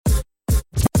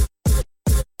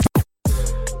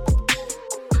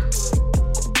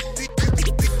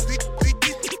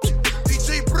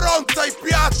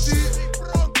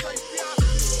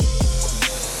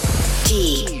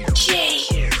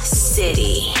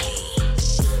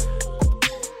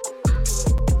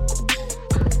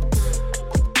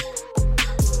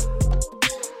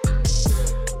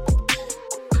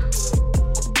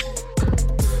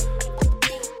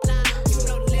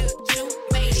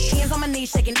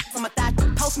on my thigh.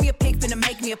 Post me a pic, finna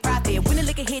make me a profit. When the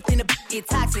liquor hit, then the get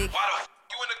toxic.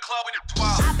 You in the club with the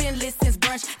twirl. I've been lit since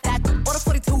brunch. That order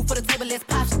 42 for the table, let's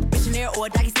pop. Missionaire or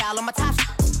doggy style on my top.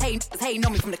 Hey, know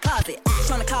me from the closet.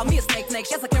 Tryna call me a snake.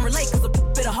 Yes, I can relate, cause I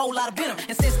bit a whole lot of venom.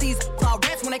 And since these all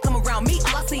rats, when they come around me,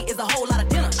 all I see is a whole lot of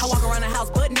dinner. I walk around the house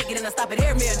butt naked and I stop at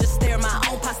air mirror just stare at my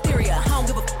own posterior. I don't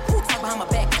give a who talk behind my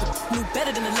back. Knew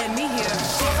better than to let me hear.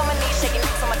 Hands on my knees, shaking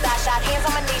on my thigh shot. Hands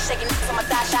on my knees, shaking on my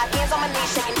thigh shot. Hands on my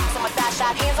knees, shaking on my thigh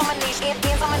shot. Hands on my knees,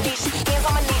 hands on my knees, hands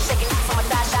on my knees, shaking on my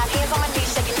thigh shot. Hands on my knees,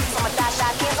 shaking on my thigh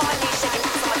shot. Hands on my knees, shaking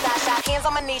on my thigh shot. Hands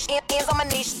on my knees, hands on my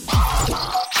knees.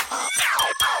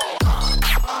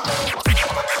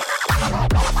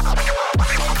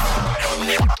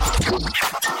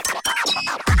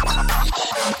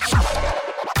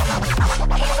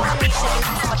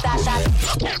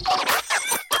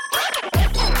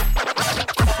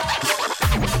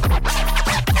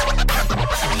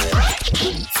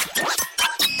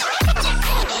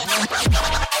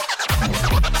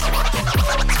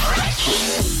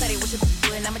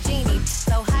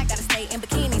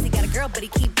 But he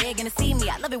keep begging to see me.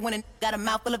 I love it when a got a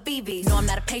mouth full of BBs. No, I'm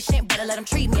not a patient, better let him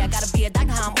treat me. I gotta be a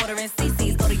doctor, how I'm ordering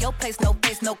CCs. Go to your place, no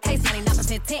face, no case.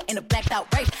 99% tent in a blacked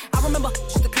out race. I remember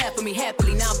used to clap for me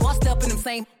happily. Now I'm bossed up and them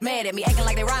same mad at me. Acting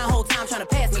like they rhyme whole time trying to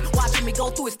pass me. Watching me go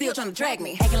through it, still trying to drag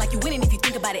me. Acting like you winning if you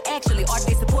think about it actually. Are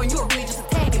they supporting you or really just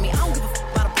attacking me? I don't give a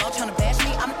about a blog trying to bash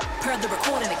me. I'm heard the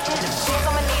recording academy. Hands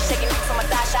on my knees, shaking on my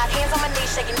thigh shot. Hands on my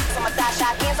knees, shaking on my thigh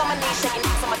shot. Hands on my knees, shaking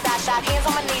on my thigh shot. Hands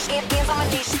on my knees, hands on my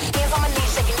knees, hands on my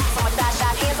knees, shaking on my thigh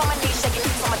shot. Hands on my knees, shaking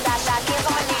on my thigh shot. Hands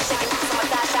on my knees, shaking on my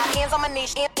thigh shot. Hands on my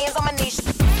knees, hands on my knees.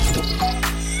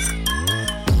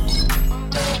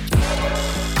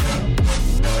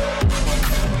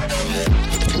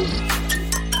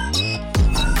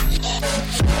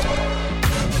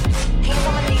 Hands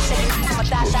on my knees, shaking on my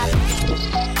thigh shot.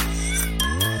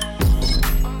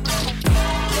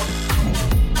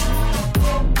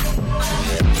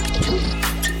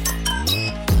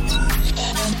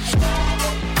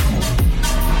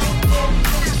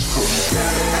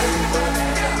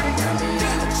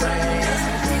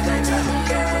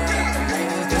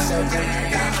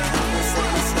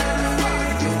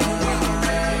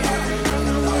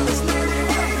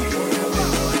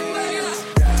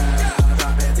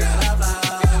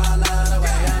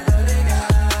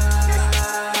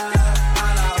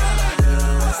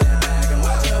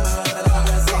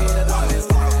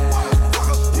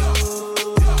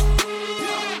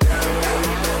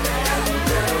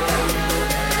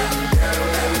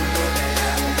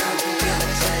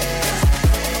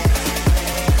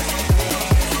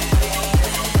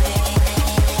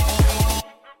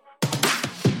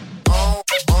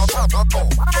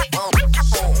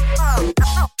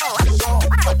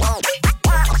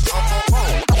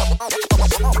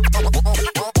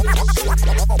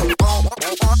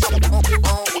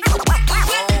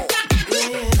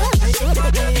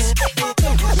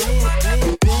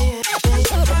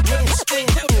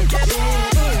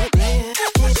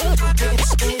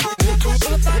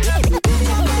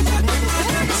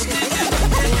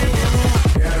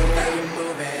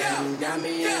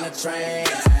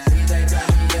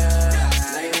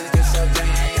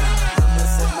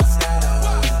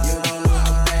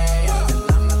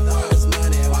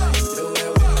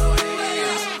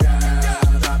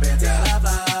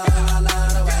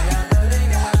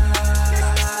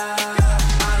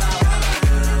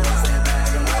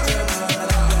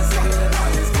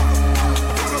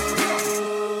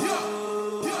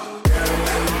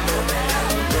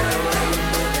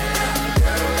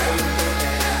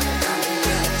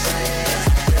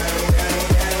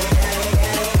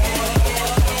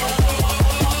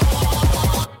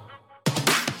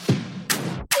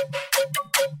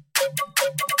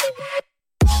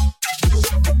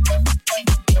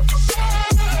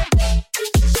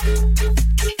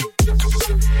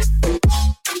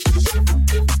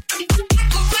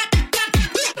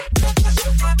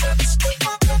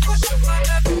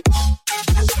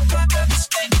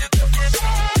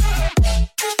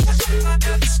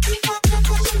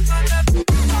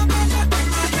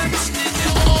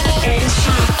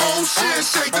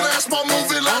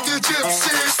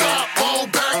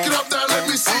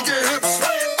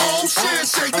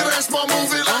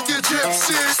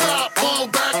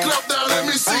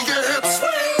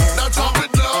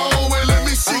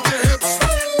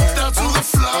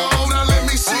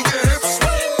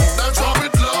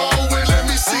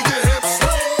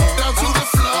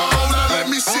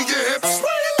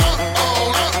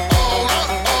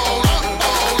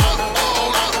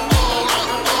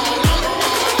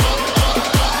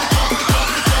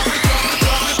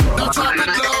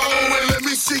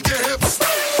 see your hips.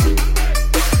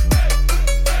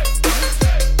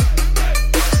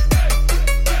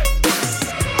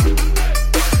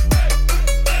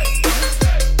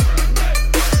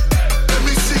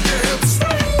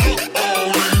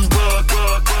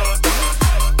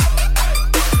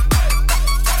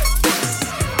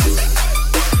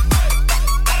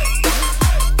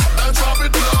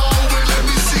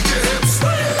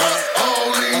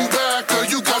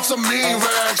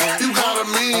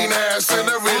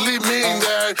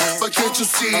 You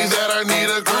see that I need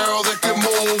a girl that can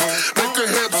move, make her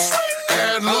hips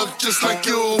and look just like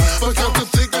you. But come to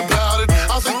think about it,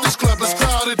 I think this club is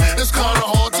crowded. It's kinda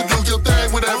hard to do your thing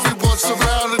with everyone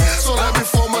surrounded. So let me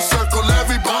form a circle,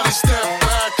 everybody step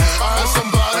back. I heard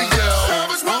somebody yell,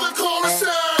 Savage mother chorus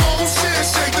out. Oh shit,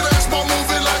 shake that ass, more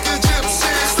moving like a gypsy.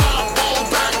 Stop, roll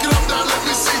back it up, now let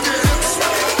me see your hips.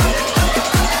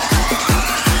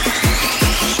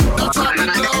 Now drop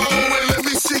it low and let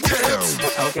me see your hips.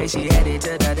 Okay, she headed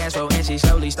to the dance floor and she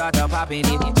slowly started popping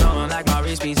it. Throwing like my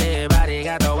wrist piece, everybody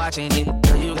got to watching it.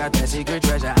 Girl, you got that secret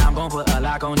treasure, I'm gon' put a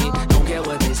lock on it. Don't care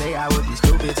what they say, I would be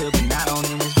stupid to be not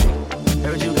owning this shit.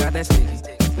 Heard you got that sticky.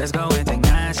 Let's go and take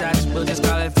 9 shots, we'll just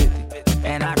call it 50.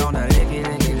 And I gonna lick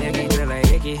it till I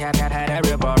hickey. Have that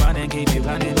ripper running, keep you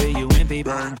running till you empty.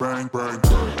 Bang, bang, bang.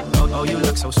 Oh, you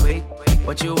look so sweet.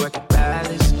 What you work at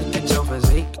Palace, look at your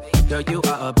physique. Girl, you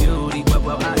are a beauty, but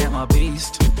well, I am a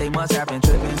beast. They must have been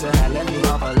tripping to have let me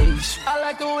off a leash. I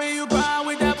like the way you grind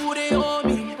with that booty on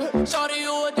me. Shorty,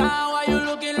 you are down while you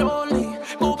looking lonely.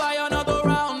 Go buy another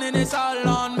round and it's all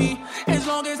on me. As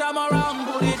long as I'm around,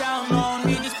 put it down on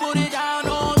me. Just put it down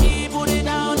on me, put it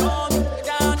down on me.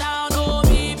 Down, down on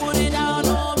me, put it down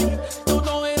on me. Don't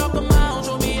throw it off the mound,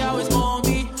 show me how it's gonna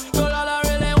be. Girl, all I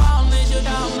really want is you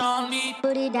down on me.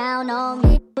 Put it down on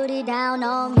me, put it down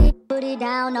on me, put it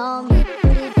down on me,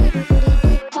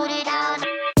 put it down.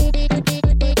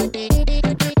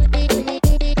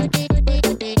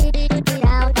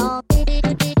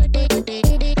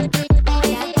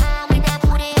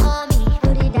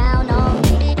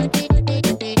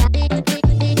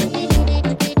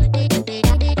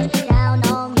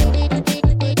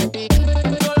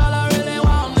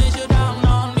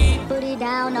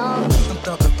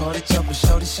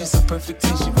 She's a perfect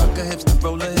 10. She rock her hips to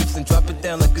roll her hips and drop it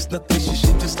down like it's nothing. She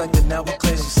shit just like an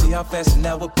hourglass. You see how fast an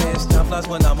hour pass. Time flies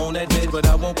when I'm on that bed, but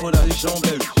I won't put her dish on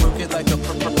baby. Work it like a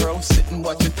pro. Sit and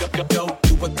watch it go.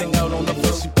 Do a thing out on the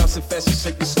floor. She bouncing fast, she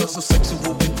shaking slow. So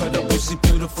sexual, incredible. She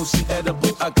beautiful, she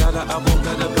edible. I got her, I won't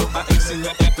let her go. I ain't seen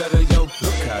nothing better, yo.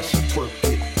 Look how she work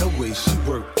it, the way she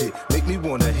work it. Make me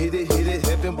wanna hit it.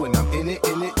 Heaven when I'm in it.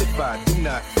 If I do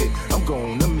not fit, I'm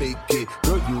gonna make it.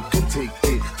 Girl, you can take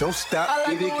it. Don't stop,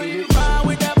 get it.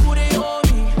 With that booty on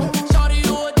me. Shorty,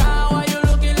 you are down while you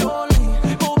looking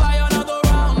lonely. Go buy another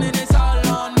round and it's all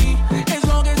on me. As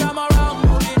long as I'm around,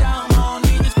 put it down on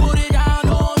me. Just put it down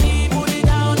on me, put it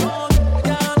down on me.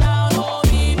 Down, down on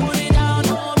me, put it down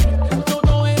on me. Don't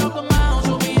throw it off the mound,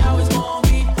 show me how it's gonna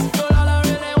be. Girl, all I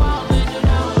really want is you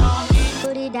down on me.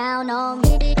 Put it down on me.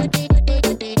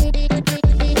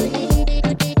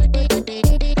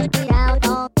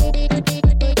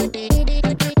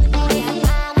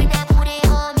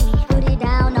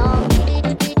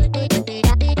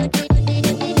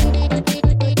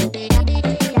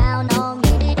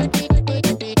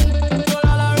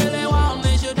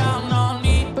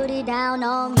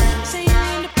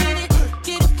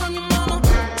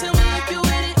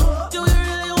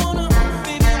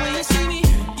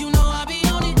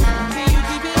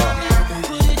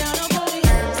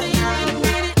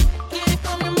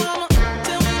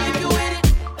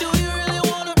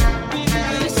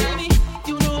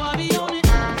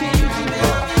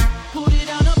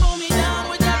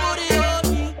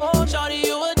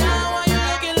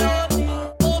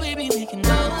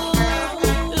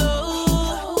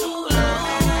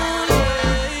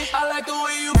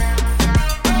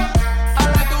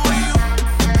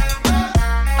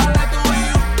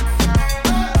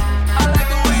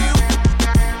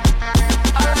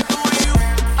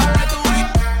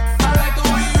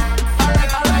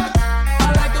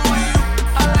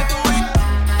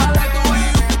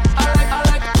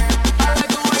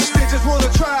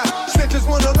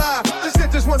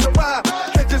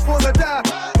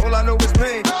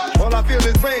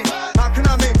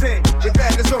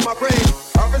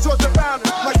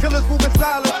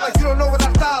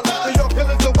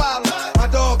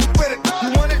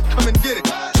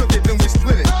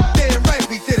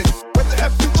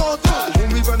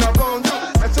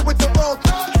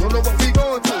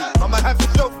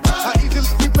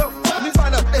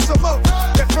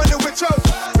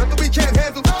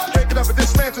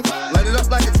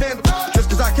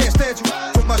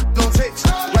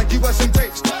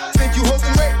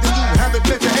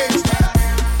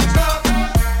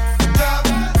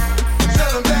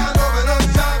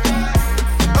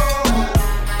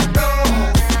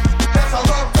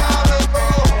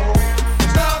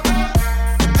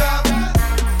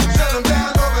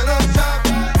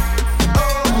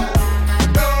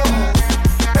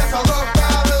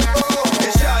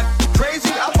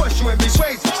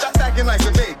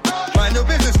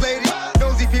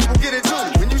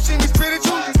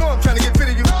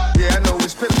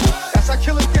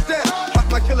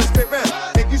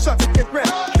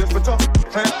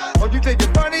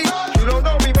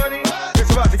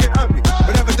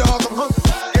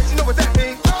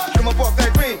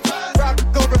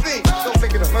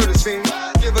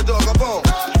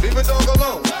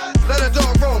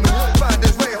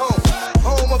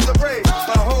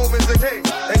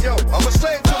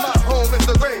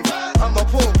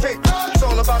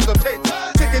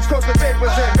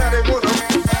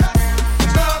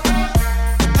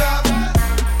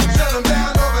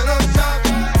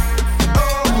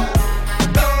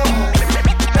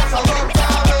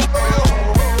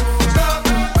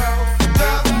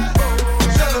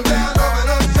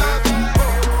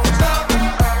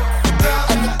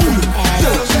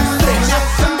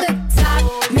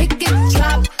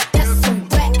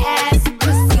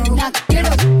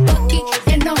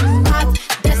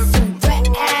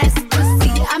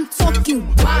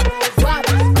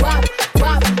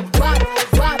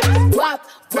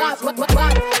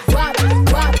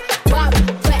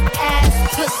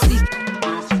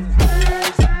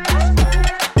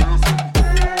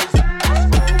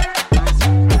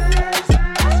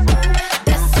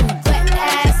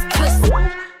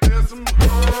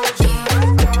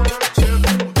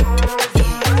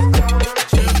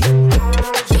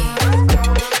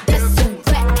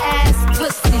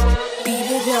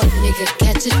 nigga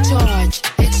catch a charge.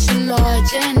 Extra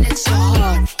large and extra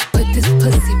hard. Put this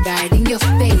pussy right in your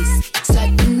face.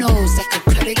 Swipe your nose like a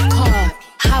credit card.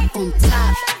 Hop on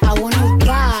top, I wanna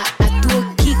ride. I do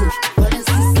a giggle, rollin'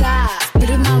 some side. Spit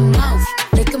in my mouth,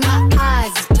 look in my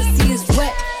eyes. This pussy is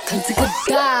wet, come take a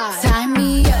dive. Tie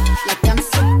me up like I'm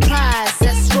surprised.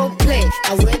 That's roleplay,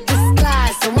 I wear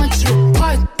disguise. I want you to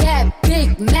park that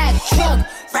Big Mac truck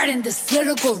right in this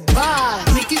little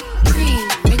garage. Make it green,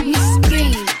 make me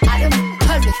scream. I don't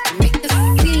public, make the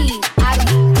scene. I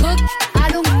don't cook, I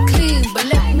don't clean, but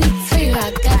let me tell you,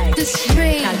 I got this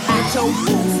ring. I got your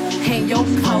boots, hang your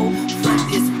coat, front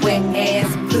this wet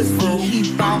ass pussy.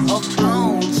 He bought a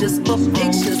phone just for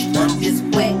pictures of this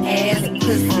wet ass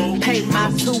pussy. Pay my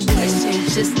tuition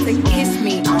just to kiss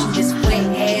me on this wet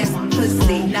ass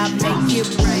pussy. Now make it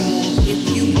rain if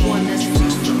you wanna see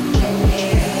some wet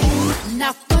ass.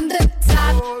 Now from the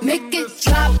top, make it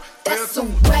drop. That's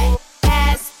some wet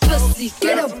ass pussy.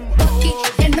 Get a bucket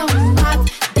and a mop.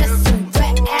 That's some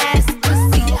wet ass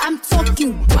pussy. I'm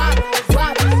talking wop,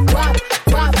 wop, wop,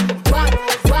 wop, wop, wop,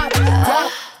 wop,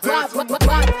 wop, wop,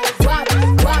 wop, wop,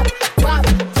 wop, wop,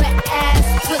 wet ass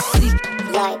pussy.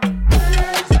 Like.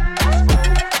 That's some wet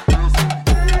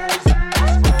ass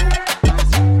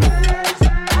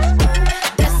pussy.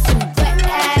 That's some wet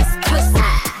ass pussy.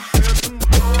 Yeah, you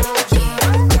fucking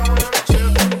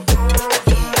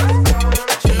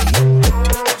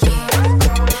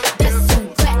with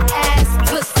some wet ass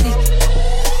pussy.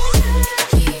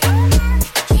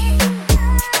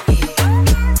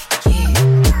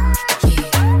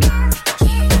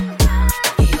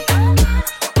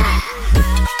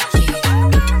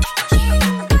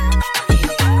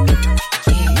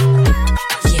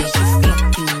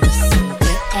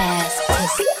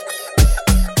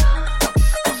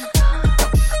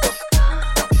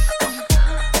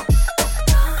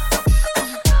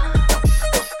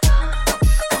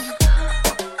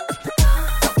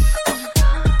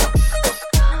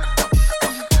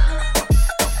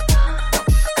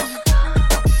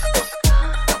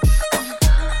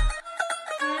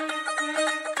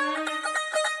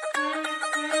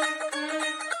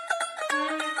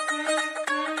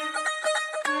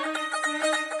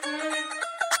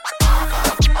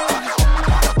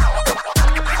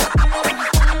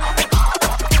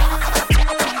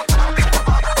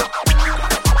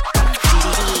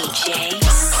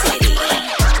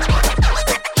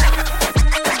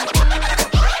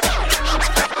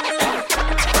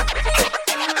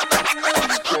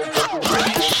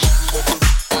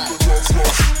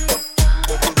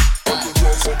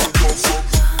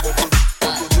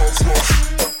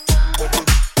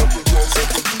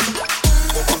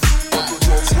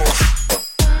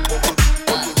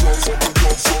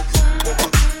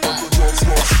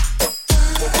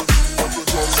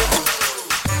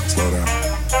 Slow down,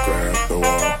 grab the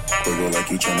wall. Wiggle like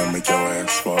you tryna make your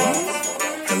ass fall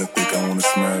off. Hella think I wanna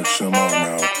smash them all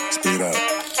now. Speed up,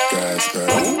 gas pedal,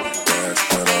 gas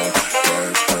pedal,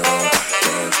 gas pedal,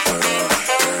 gas pedal,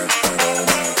 gas pedal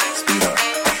now. Speed up,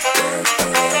 gas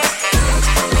pedal, gas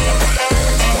pedal,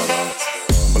 gas pedal.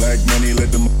 Black money, let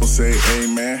the most say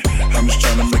amen. I'm just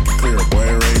tryna make it clear, boy,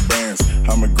 Ray-Bans.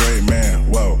 I'm a great man,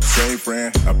 whoa, say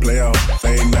friend. I play out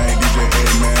late night, DJ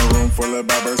A-man, room full of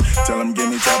bobbers. Tell them give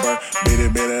me chopper, beat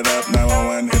it up,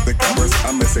 911, hit the covers.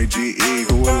 I'm S-A-G-E,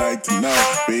 who would like to know?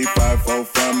 B54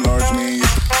 from large, me and you.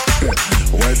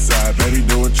 West side, baby,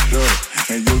 do what you do.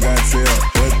 And you got tell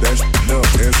what that shit up.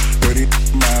 It's pretty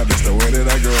mild, that's the way that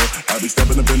I grow. I be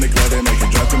stepping up in the club, they make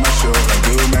it drop to my show. I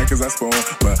do it, man, cause I spoon,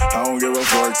 but I don't give a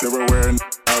fork. Everywhere and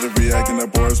out if he acting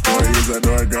up or a sport. Use that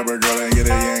door, grab a girl and get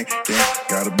a yank. Yeah,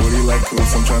 got a booty like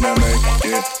Coos, I'm tryna make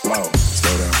it wow.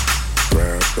 Slow down,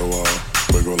 grab the wall.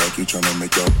 Wiggle like you tryna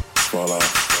make your fall off.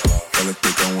 Hella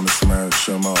think I wanna smash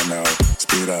them all now.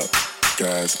 Speed up,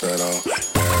 gas pedal,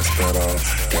 gas pedal,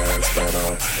 gas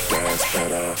pedal, gas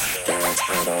pedal, gas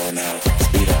pedal now.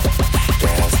 Speed up,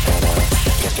 gas pedal,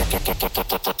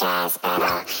 gas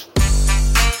pedal.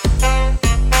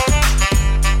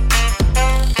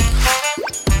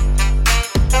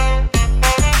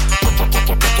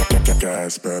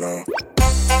 Gas pedal.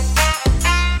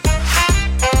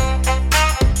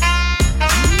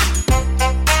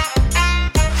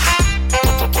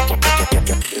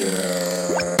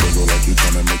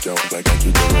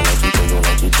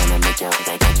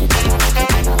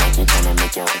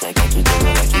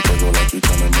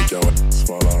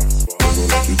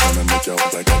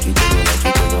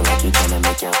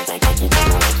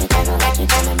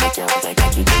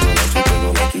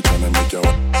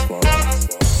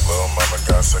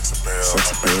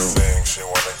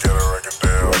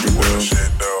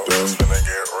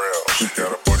 She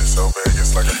got a booty so big,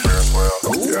 it's like a Ferris wheel.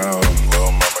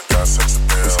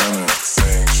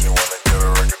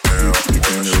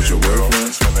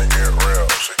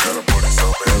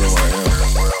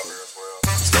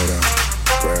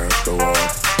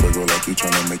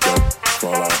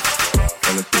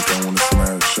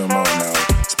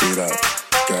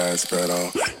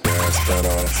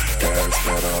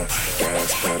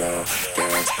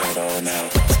 now.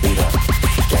 Speed up,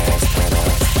 gas pedal,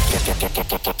 gas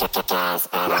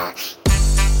pedal.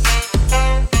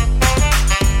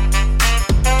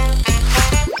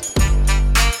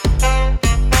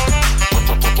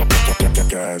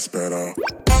 Gas pedal.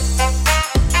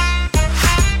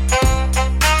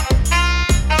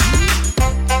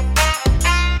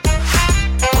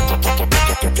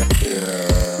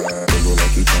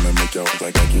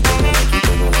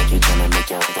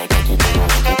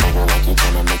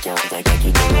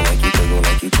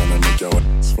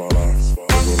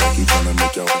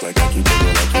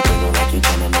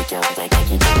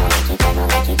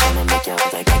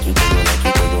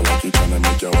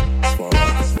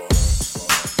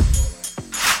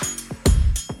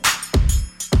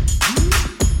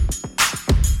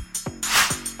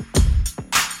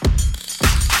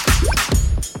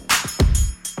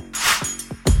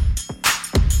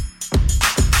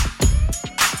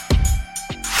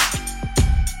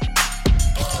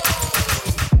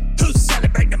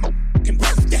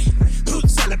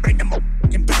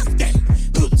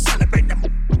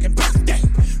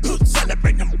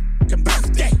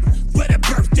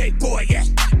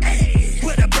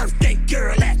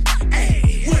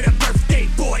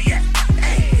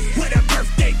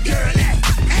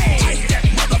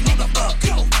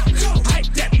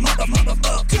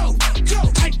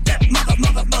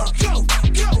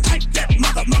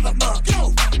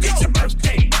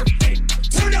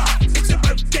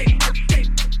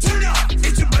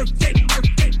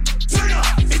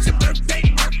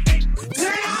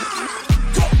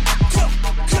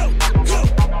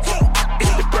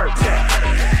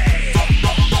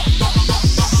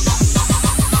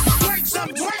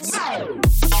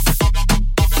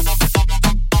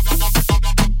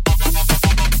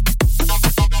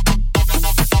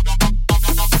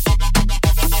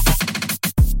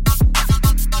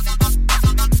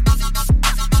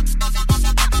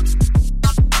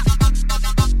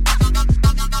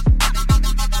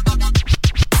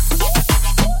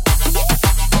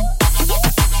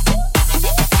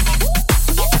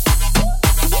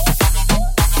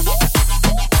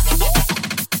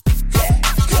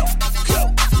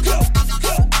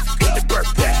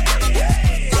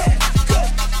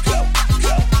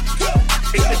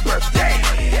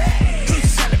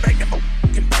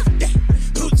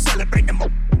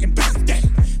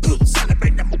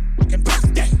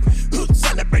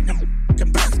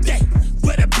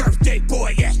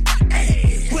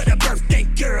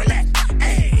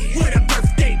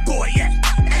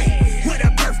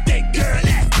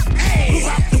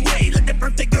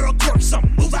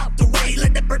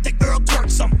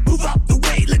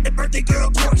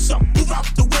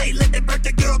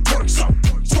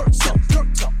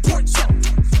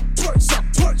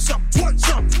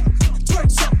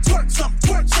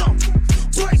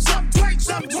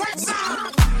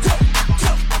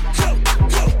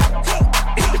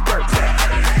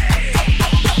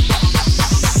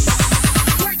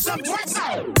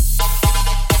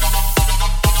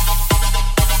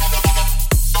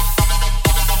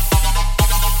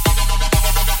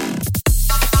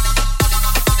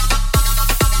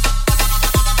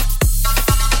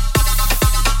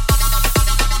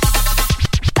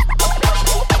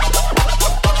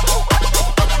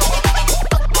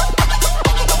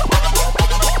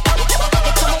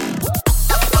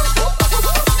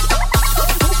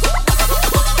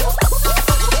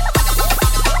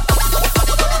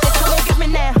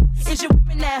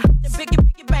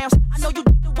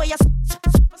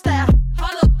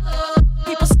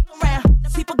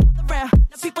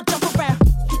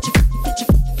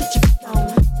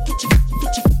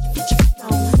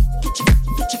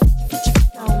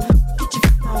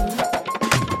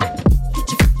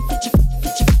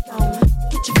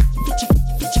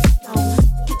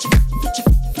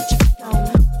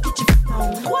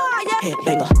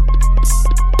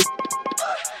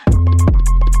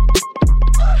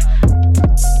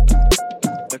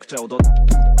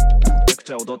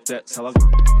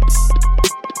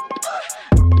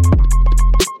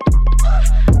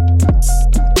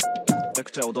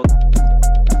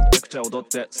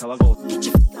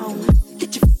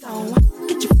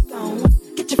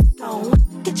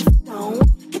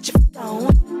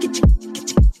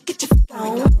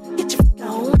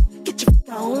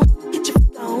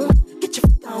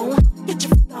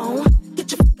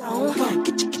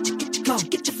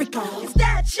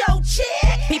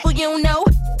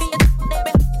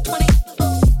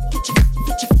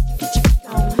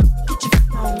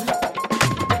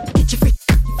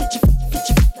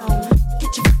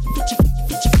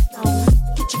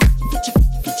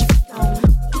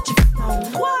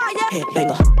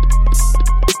 Headbanger.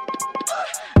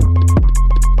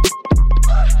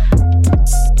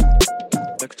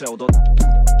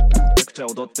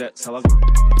 って騒ぐ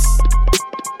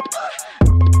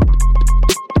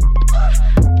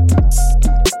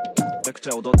めくち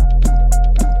ゃ踊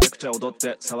っ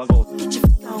て騒ごう Get your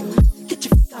feet on, get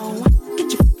your feet on,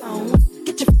 get your feet on,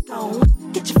 get your feet on,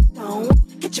 get your feet on,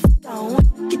 get your feet on, get your feet on,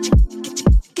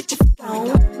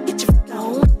 get your feet on, get your feet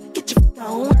on, get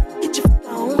your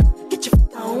feet on, get your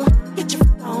feet on, get your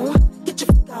feet on, get your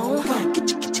feet on, get your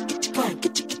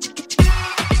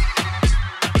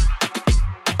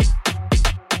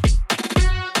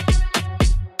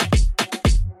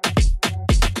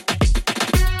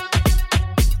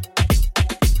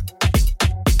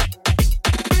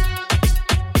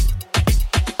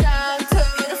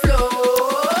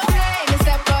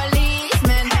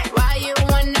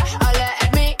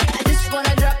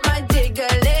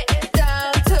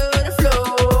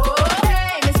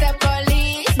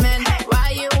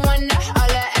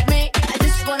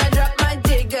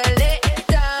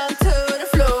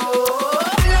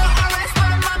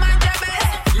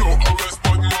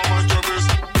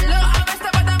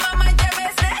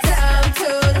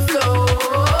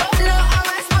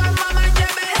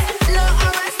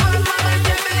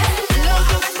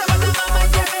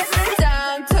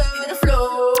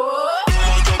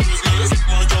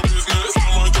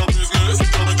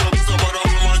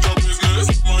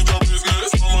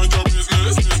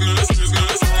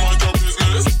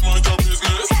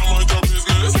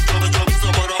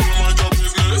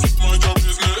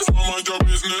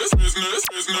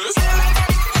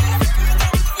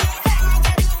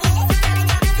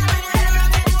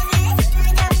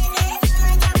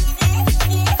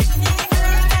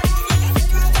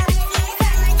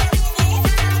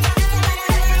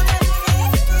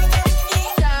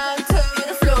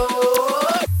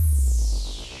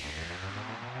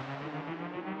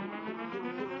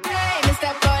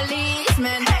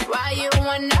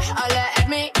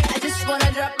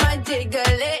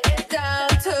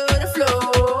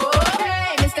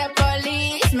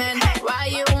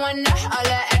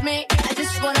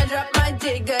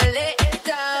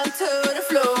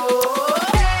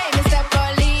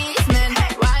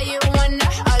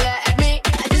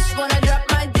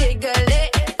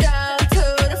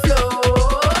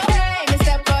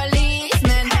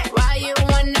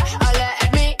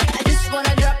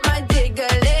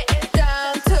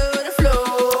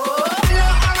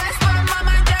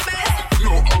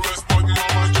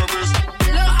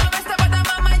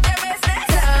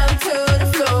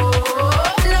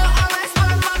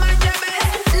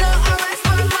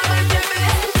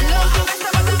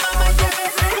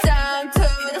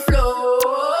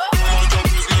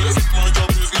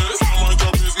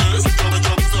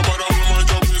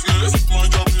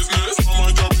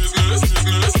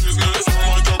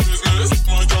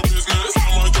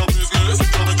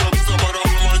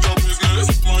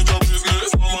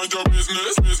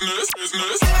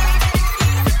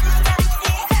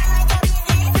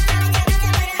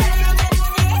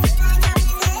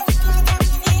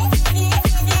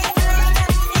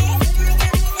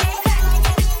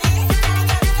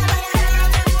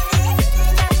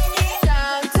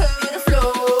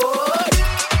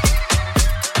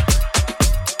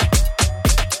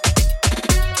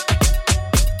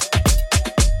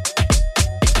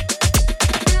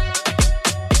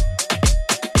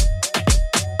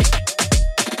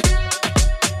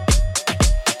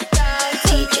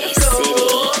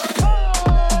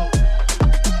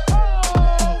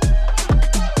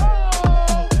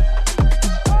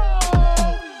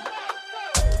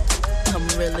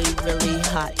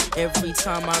Every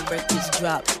time my records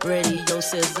drop, radio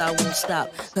says I won't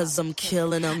stop, cause I'm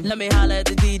killing them. Let me holler at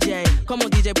the DJ. Come on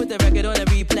DJ, put the record on the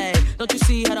replay. Don't you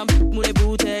see how I'm move they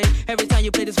booty? Every time you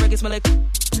play this record, smell like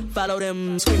follow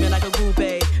them, screaming like a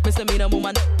groupie. Misdemeanor, move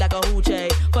my like a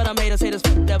hoochie. For them haters,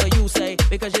 whatever you say,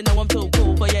 because you know I'm too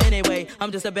cool for you anyway.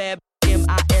 I'm just a bad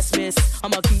M.I.S. miss.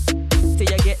 I'ma keep till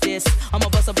you get this. I'ma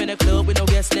bust up in a club with no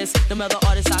guest list. Them other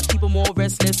artists, I keep them more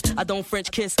restless. I don't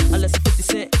French kiss unless it's 50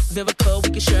 Cent. Vivica, we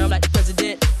can share 'em like the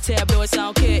president. Tabloids, I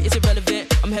don't care, it's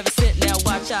irrelevant. I'm heaven sent, now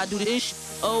watch I do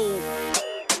this. Oh,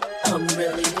 I'm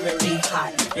really, really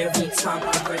hot. Every time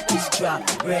my records drop,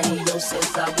 radio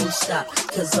says I won't stop,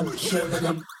 cause I'm killing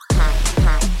them. Hot,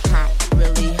 hot, hot,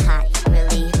 really hot,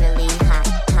 really, really hot,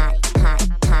 hot, hot,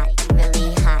 hot,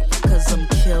 really hot, cause I'm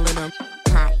killing them.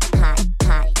 Hot, hot,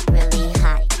 hot, really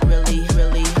hot, really,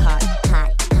 really hot,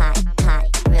 hot, hot, hot,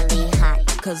 really hot,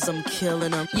 cause I'm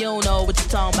killing them. You don't know what you're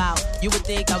talking about. You would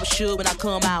think I was sure when I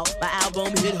come out. My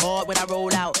album hit hard when I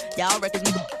roll out. Y'all records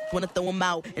make a wanna throw them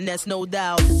out, and that's no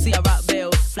doubt. See, I rock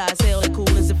bells, fly as hell, and cool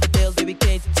as if it deals. Baby,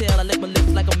 can't you tell? I lick my lips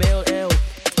like a male L.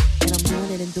 And I'm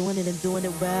doing it and doing it and doing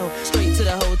it well. Straight to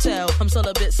the hotel. I'm still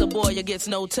a bit so boy, you gets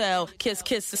no tell. Kiss,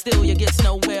 kiss, and still you gets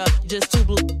nowhere. Just two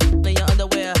blue in your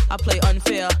underwear. I play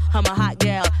unfair. I'm a hot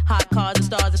gal. Hot cars and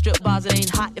stars and strip bars. It ain't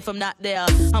hot if I'm not there.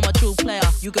 I'm a true player.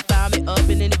 You can find me up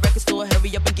in any record store.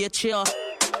 Hurry up and get your.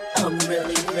 I'm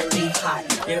really, really hot.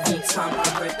 Every time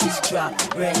my records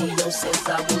drop, radio says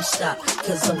I won't stop.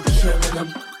 Cause I'm killing them.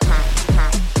 Hot,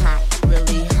 hot, hot,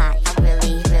 really hot.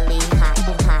 Really, really hot.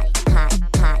 Hot,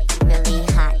 hot, hot, really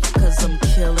hot. Cause I'm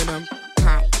killing them.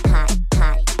 Hot, hot,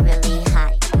 hot, really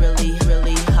hot. Really,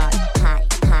 really hot.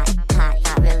 Hot, hot,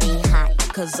 hot, really hot.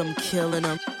 Cause I'm killing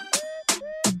them.